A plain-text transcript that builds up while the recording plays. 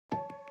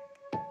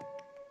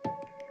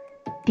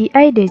The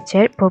ideal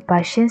jet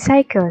propulsion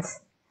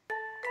cycles.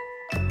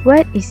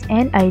 What is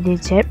an ideal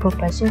jet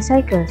propulsion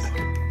cycle?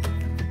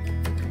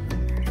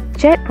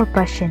 Jet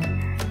propulsion.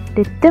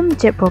 The term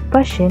jet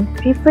propulsion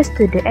refers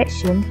to the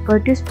action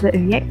produced by a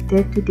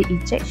reactor to the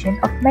ejection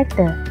of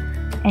matter,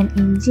 an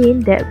engine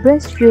that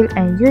burns fuel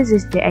and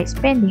uses the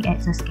expanding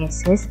exhaust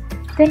gases,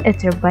 turn a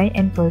turbine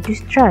and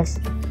produce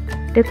thrust.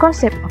 The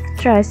concept of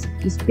thrust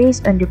is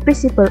based on the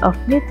principle of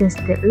Newton's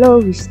third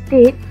law, which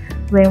states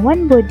when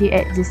one body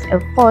exerts a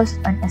force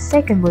on a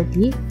second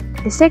body,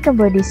 the second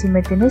body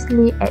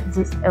simultaneously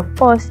exerts a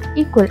force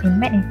equal in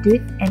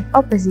magnitude and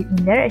opposite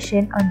in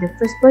direction on the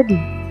first body.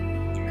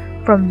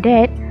 From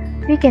that,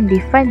 we can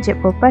define jet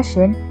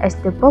propulsion as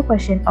the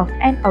propulsion of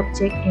an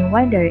object in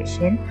one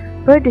direction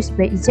produced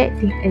by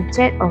ejecting a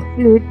jet of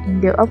fluid in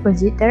the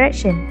opposite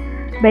direction.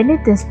 By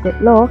Newton's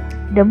third law,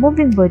 the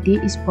moving body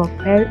is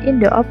propelled in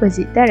the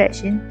opposite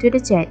direction to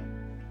the jet.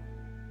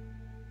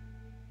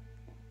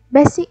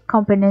 Basic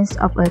components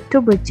of a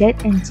turbojet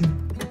engine.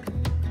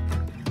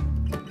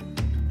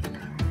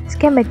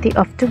 Schematic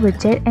of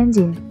turbojet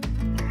engine.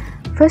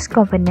 First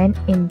component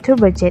in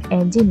turbojet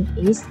engine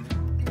is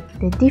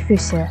the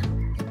diffuser.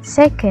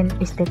 Second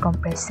is the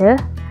compressor.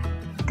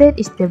 Third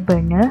is the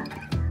burner.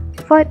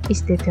 Fourth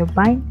is the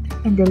turbine.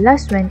 And the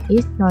last one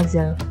is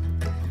nozzle.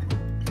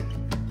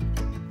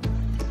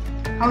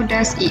 How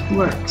does it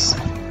works?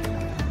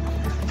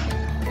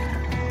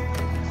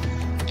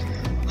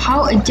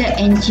 How a jet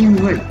engine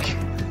works?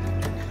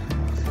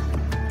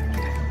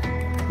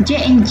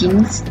 Jet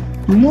engines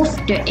move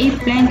the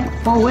airplane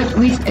forward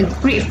with a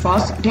great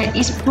force that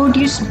is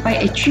produced by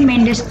a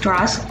tremendous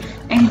thrust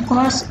and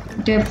cause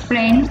the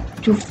plane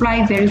to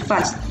fly very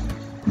fast.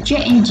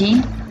 Jet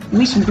engine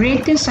with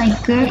Brayton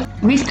cycle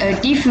with a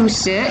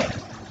diffuser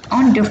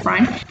on the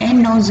front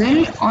and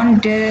nozzle on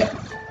the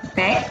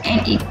back,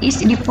 and it is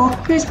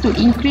refocused to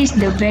increase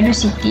the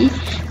velocity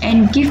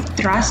and give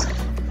thrust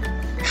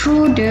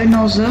through the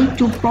nozzle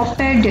to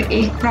propel the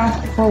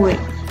aircraft forward.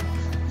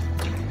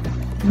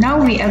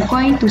 Now we are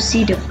going to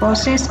see the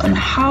process on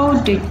how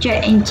the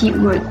jet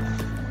engine works.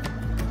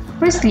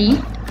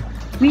 Firstly,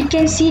 we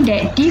can see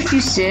that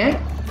diffuser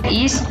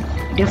is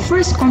the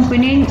first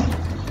component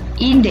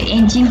in the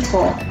engine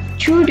core.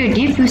 Through the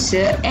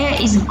diffuser,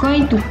 air is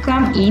going to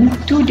come in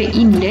to the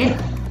inlet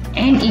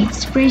and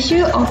its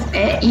pressure of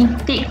air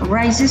intake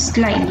rises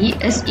slightly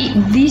as it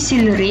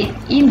decelerates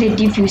in the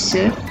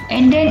diffuser,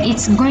 and then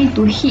it's going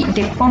to hit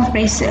the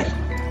compressor.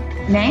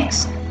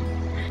 Next,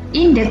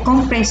 in the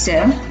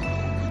compressor,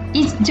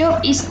 its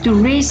job is to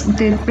raise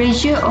the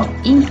pressure of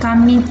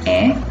incoming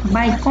air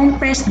by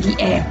compress the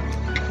air.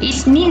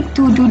 It needs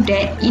to do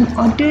that in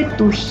order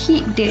to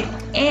heat the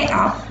air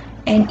up,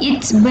 and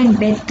it's burn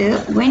better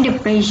when the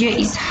pressure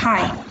is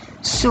high.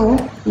 So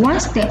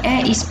once the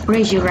air is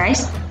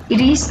pressurized, it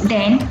is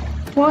then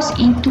forced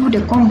into the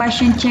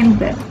combustion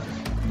chamber.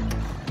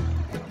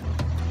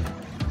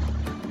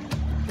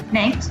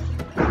 Next,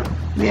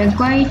 we are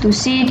going to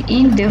see it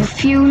in the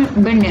fuel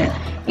burner.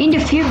 In the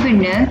fuel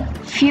burner,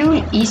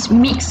 fuel is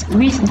mixed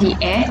with the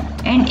air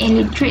and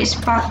electric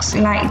sparks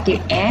light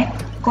the air,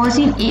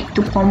 causing it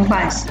to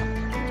combust.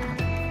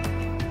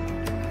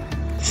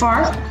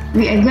 Fourth,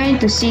 we are going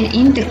to see it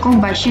in the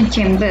combustion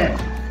chamber.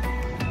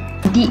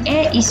 The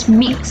air is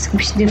mixed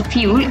with the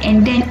fuel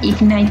and then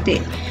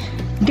ignited.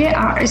 There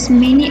are as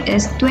many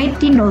as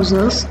 20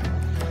 nozzles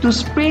to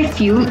spray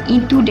fuel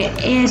into the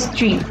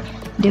airstream.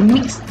 The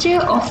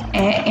mixture of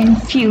air and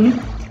fuel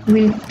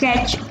will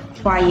catch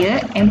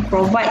fire and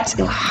provides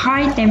a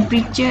high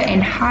temperature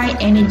and high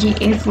energy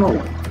airflow.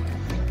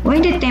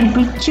 When the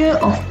temperature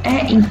of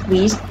air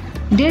increases,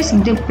 thus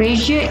the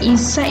pressure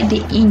inside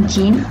the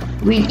engine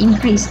will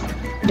increase.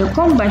 The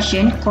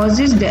combustion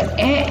causes the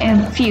air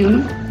and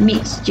fuel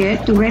mixture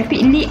to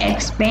rapidly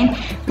expand,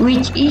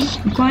 which is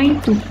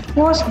going to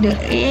force the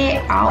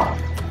air out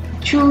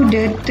through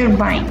the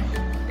turbine.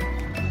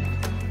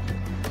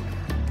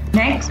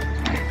 Next,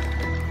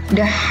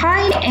 the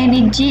high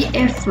energy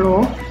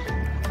airflow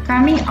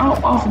coming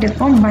out of the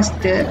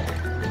combustor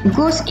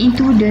goes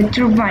into the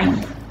turbine,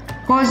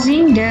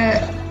 causing the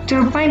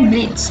turbine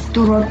blades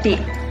to rotate.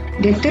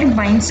 The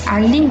turbines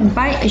are linked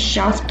by a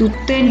shaft to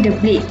turn the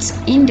blades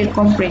in the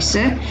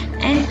compressor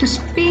and to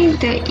spin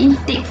the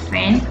intake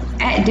fan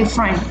at the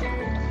front.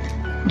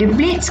 The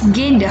blades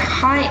gain the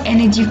high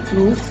energy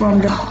flow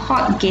from the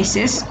hot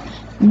gases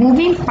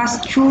moving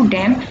past through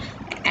them,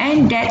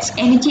 and that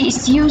energy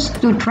is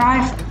used to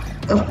drive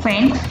a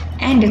fan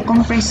and the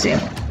compressor.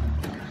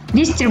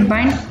 This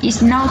turbine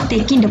is now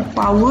taking the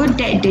power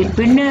that the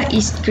burner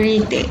is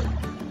created.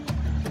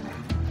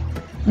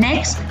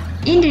 Next,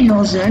 in the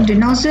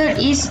nozzle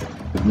is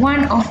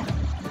one of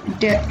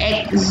the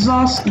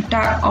exhaust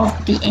duct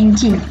of the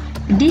engine.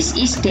 This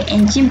is the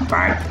engine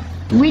part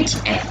which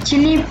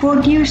actually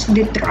produces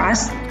the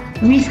thrust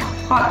with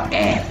hot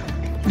air.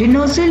 The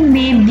nozzle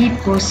may be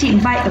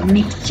proceeded by a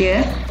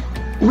mixture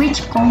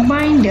which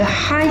combines the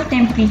high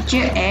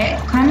temperature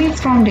air coming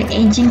from the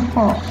engine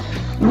core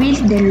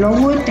with the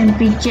lower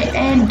temperature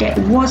air that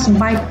was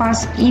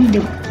bypassed in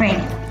the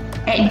fan.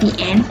 At the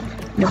end,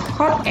 the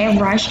hot air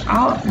rush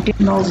out the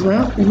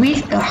nozzle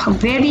with a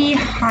very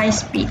high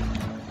speed.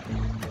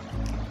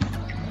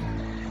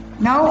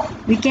 Now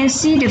we can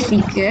see the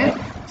figure.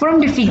 From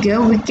the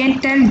figure, we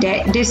can tell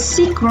that the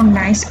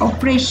synchronized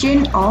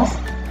operation of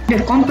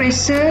the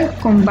compressor,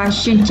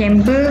 combustion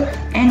chamber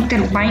and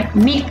turbine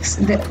makes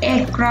the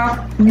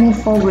aircraft move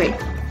forward.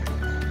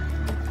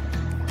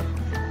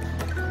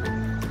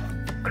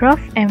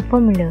 Graph and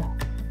formula.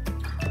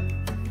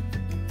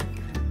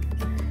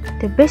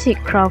 The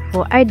basic graph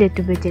for either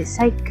turbojet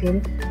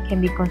cycle can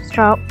be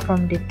constructed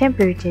from the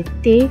temperature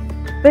T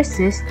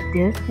versus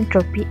the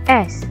entropy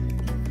S.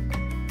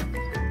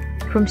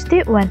 From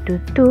state 1 to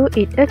 2,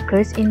 it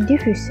occurs in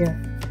diffuser,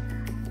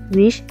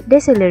 which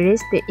decelerates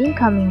the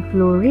incoming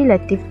flow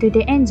relative to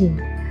the engine.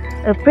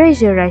 A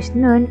pressure rise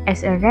known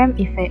as a ram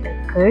effect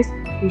occurs,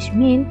 which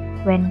means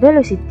when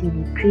velocity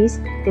decreases,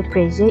 the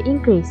pressure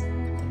increases.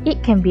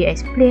 It can be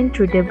explained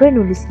through the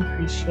Bernoulli's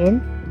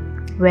equation,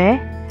 where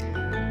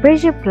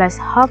pressure plus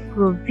half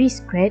rho v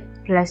squared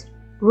plus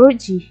rho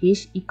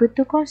gh equal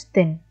to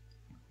constant.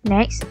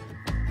 Next,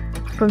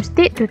 from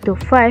state 2 to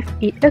 5,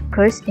 it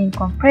occurs in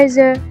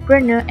compressor,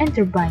 burner and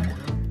turbine.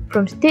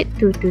 From state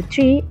 2 to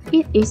 3,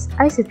 it is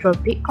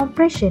isotropic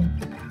compression.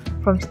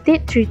 From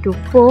state 3 to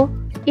 4,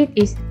 it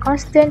is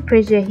constant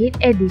pressure heat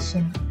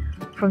addition.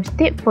 From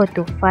state 4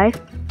 to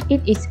 5,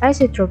 it is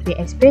isotropic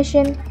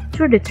expansion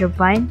through the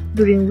turbine,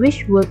 during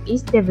which work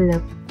is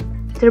developed.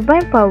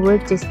 Turbine power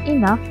just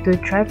enough to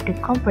drive the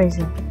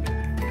compressor.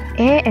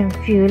 Air and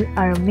fuel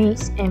are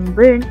mixed and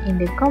burned in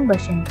the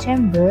combustion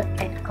chamber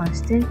at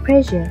constant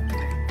pressure.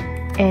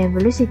 Air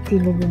velocity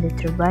leaving the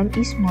turbine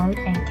is small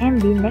and can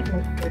be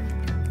neglected.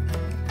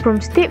 From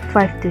state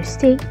 5 to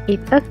 6,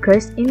 it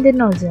occurs in the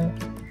nozzle,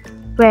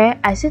 where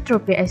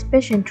isotropic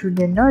expansion through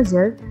the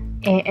nozzle,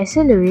 air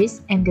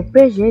accelerates and the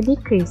pressure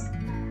decreases.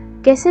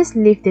 Gases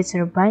leave the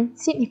turbine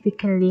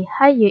significantly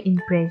higher in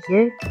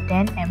pressure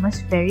than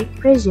atmospheric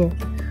pressure.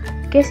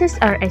 Gases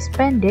are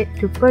expanded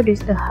to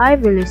produce a high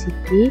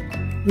velocity,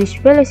 which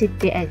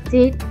velocity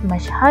exit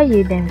much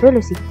higher than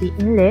velocity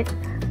inlet,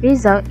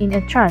 result in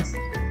a thrust.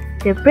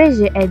 The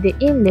pressure at the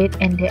inlet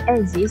and the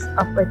exits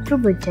of a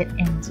turbojet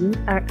engine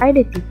are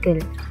identical,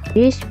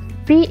 which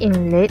P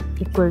inlet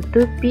equal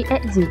to P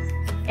exit,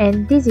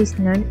 and this is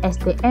known as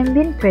the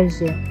ambient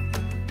pressure.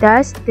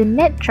 Thus, the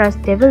net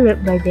thrust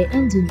developed by the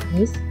engine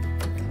is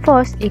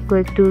force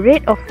equal to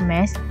rate of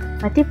mass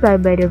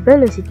multiplied by the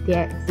velocity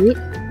exit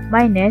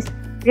minus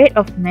rate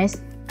of mass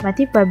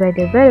multiplied by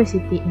the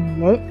velocity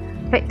inlet.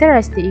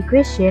 Factorize the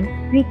equation,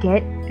 we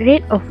get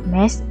rate of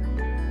mass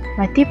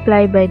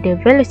multiplied by the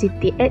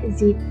velocity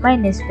exit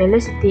minus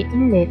velocity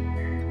inlet,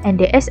 and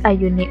the SI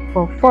unit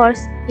for force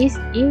is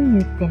in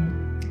Newton.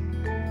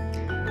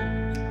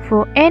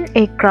 For an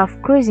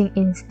aircraft cruising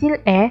in still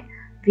air,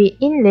 V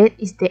inlet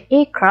is the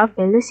aircraft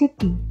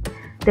velocity.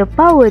 The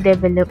power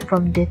developed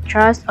from the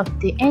thrust of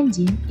the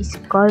engine is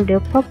called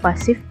the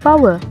propulsive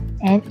power,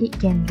 and it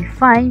can be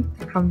defined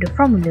from the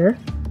formula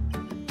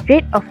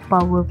rate of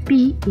power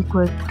P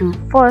equal to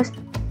force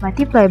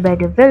multiplied by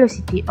the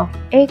velocity of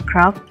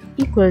aircraft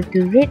equal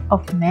to rate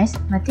of mass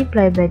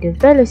multiplied by the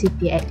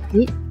velocity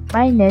exit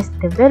minus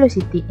the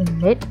velocity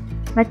inlet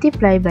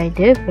multiplied by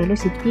the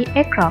velocity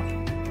aircraft,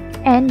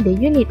 and the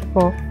unit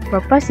for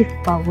propulsive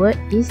power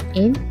is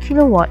in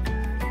kilowatt.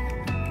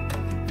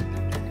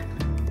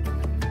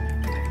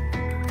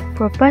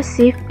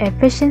 Propulsive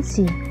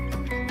efficiency.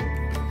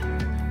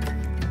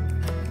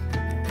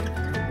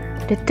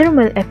 The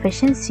thermal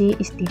efficiency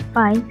is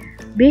defined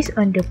based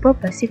on the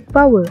propulsive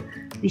power,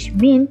 which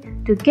means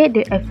to get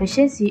the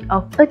efficiency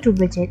of a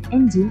turbojet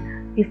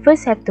engine, we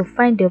first have to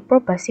find the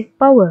propulsive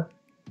power.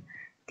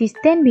 This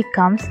then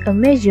becomes a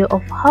measure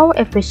of how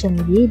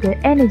efficiently the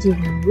energy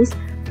released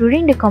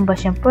during the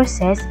combustion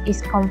process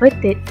is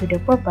converted to the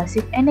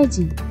propulsive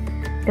energy.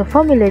 The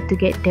formula to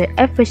get the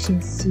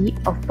efficiency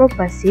of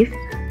propulsive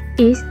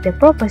is the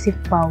propulsive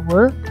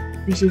power,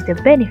 which is the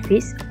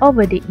benefits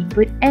over the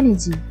input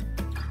energy.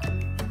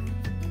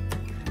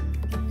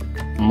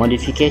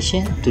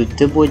 Modification to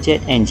turbojet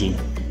engine.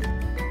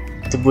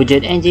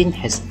 Turbojet engine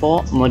has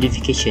 4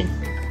 modifications.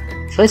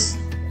 First,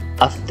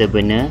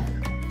 afterburner,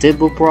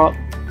 turboprop,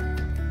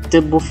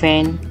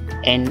 turbofan,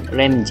 and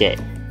ramjet.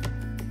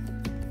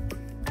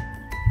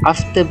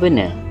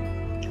 Afterburner.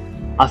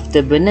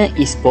 Afterburner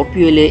is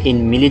popular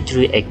in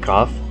military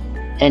aircraft,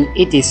 and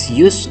it is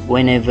used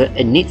whenever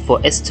a need for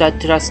extra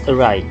thrust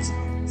arises,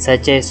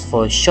 such as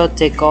for short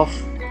takeoff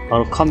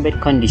or combat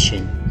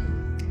condition.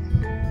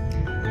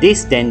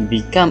 This then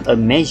becomes a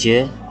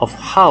measure of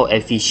how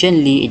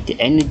efficiently the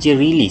energy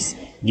released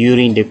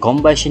during the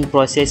combustion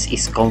process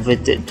is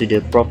converted to the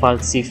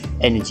propulsive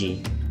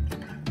energy.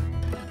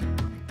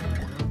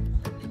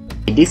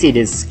 This is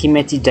the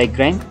schematic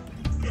diagram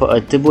for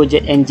a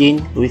turbojet engine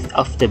with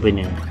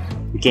afterburner.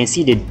 You can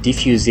see the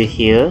diffuser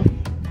here,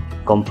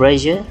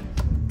 compressor,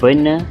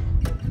 burner,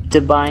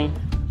 turbine,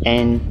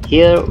 and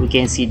here we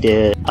can see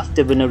the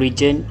afterburner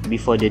region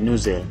before the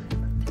nozzle.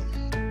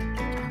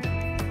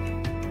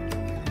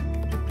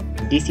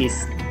 This is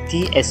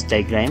TS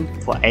diagram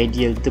for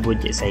ideal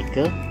turbojet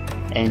cycle,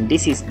 and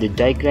this is the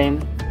diagram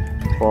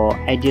for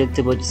ideal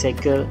turbojet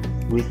cycle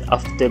with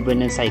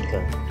afterburner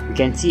cycle. We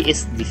can see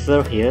it's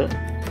differ here,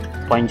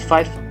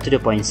 0.5 to the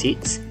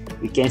 0.6.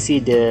 We can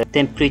see the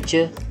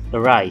temperature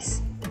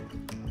rise.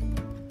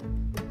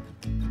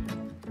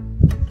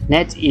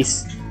 Next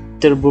is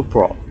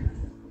turboprop.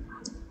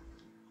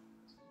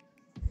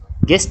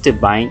 Gas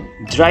turbine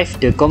drive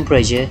the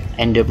compressor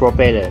and the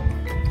propeller.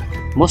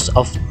 Most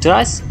of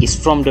thrust is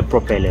from the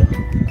propeller.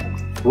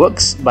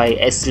 Works by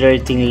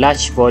accelerating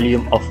large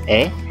volume of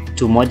air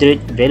to moderate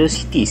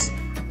velocities.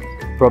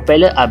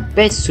 Propeller are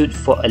best suited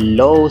for a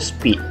low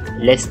speed,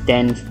 less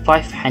than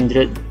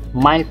 500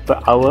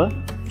 mph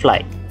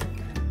flight.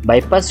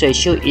 Bypass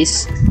ratio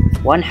is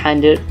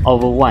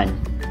 100/1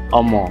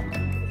 or more.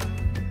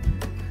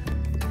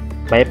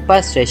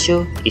 Bypass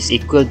ratio is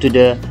equal to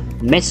the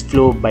mass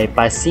flow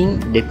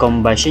bypassing the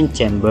combustion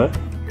chamber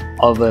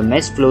over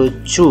mass flow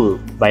through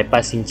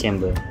bypassing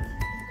chamber.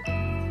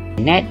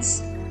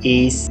 Next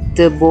is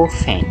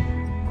turbofan.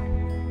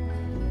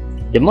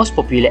 The most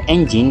popular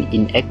engine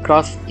in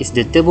aircraft is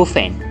the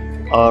turbofan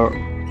or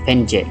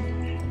fan jet,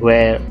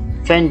 where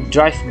fan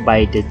drive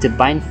by the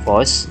turbine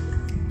force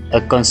a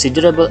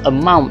considerable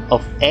amount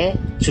of air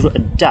through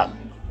a duct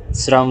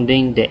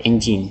surrounding the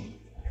engine.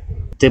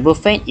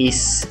 Turbofan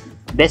is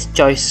best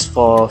choice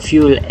for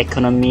fuel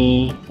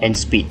economy and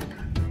speed.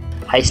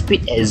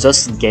 High-speed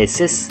exhaust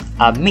gases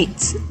are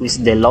mixed with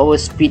the lower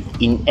speed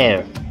in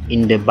air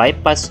in the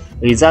bypass,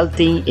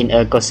 resulting in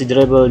a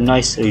considerable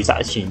noise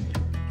reduction.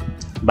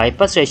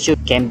 Bypass ratio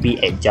can be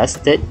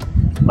adjusted.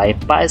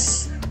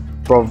 Bypass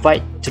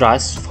provide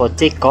thrust for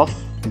takeoff,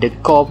 the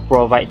core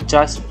provide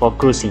thrust for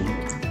cruising.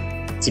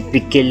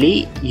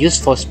 Typically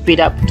used for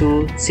speed up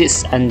to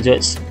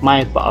 600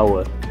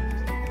 mph.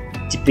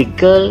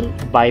 Typical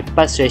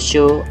bypass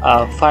ratio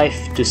are 5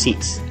 to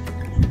 6.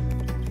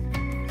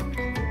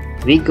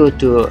 We go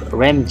to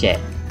ramjet.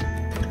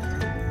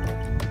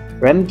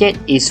 Ramjet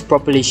is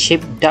properly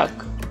shaped duct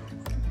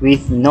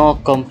with no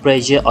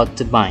compressor or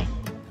turbine.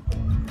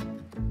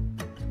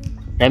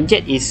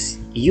 Ramjet is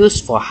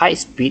used for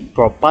high-speed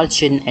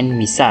propulsion and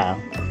missile.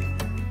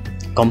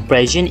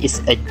 Compression is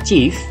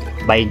achieved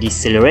by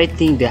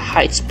decelerating the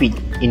high speed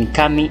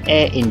incoming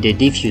air in the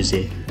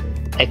diffuser.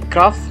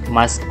 Aircraft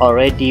must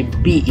already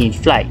be in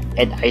flight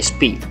at high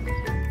speed.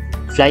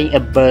 Flying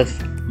above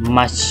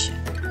Mach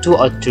 2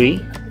 or 3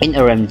 in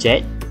a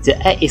ramjet, the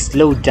air is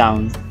slowed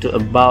down to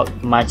about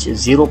Mach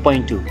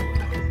 0.2.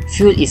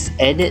 Fuel is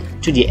added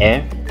to the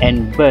air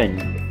and burned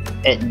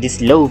at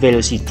this low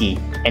velocity,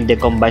 and the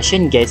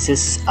combustion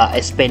gases are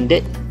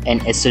expanded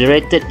and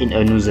accelerated in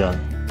a nozzle.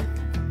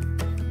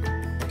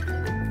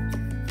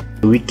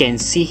 We can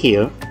see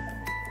here,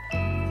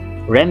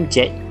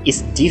 ramjet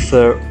is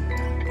differ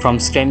from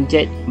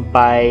scramjet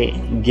by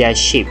their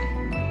shape,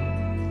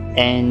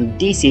 and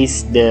this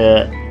is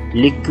the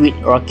liquid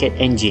rocket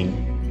engine.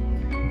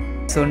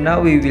 So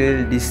now we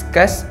will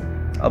discuss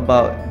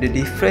about the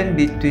difference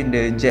between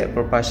the jet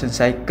propulsion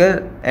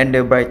cycle and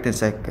the Brayton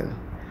cycle.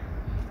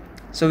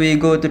 So we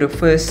go to the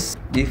first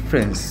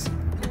difference.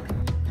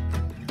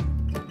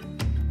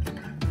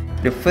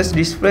 The first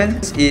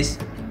difference is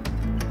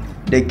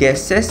the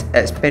gases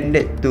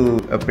expanded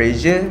to a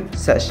pressure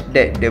such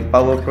that the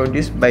power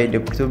produced by the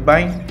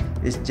turbine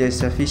is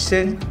just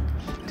sufficient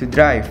to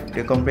drive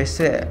the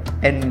compressor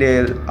and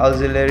the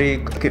auxiliary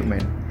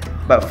equipment.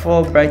 But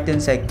for Brayton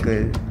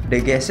cycle,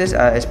 the gases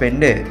are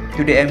expanded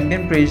to the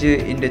ambient pressure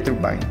in the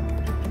turbine.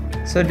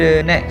 So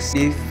the next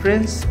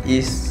difference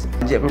is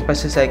jet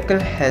propulsion cycle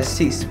has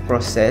 6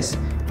 processes,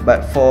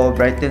 but for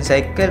Brayton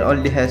cycle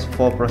only has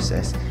 4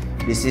 processes.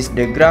 This is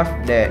the graph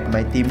that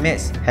my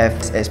teammates have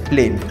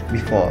explained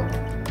before.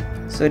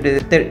 So the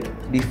third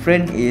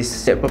difference is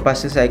jet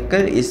propulsion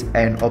cycle is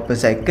an open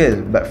cycle,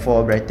 but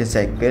for Brayton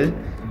cycle,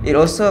 it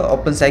also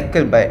open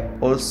cycle but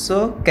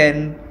also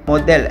can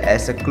model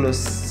as a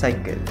closed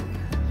cycle.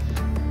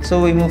 So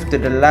we move to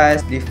the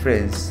last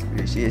difference,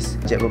 which is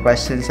jet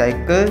propulsion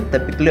cycle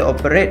typically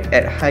operate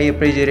at higher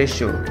pressure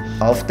ratio,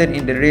 often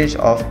in the range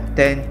of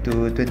 10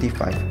 to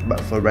 25. But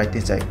for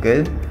Brayton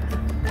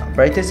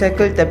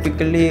cycle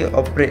typically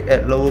operate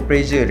at lower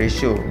pressure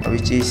ratio,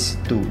 which is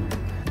 2.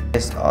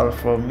 That's all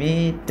from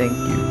me. Thank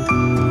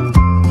you.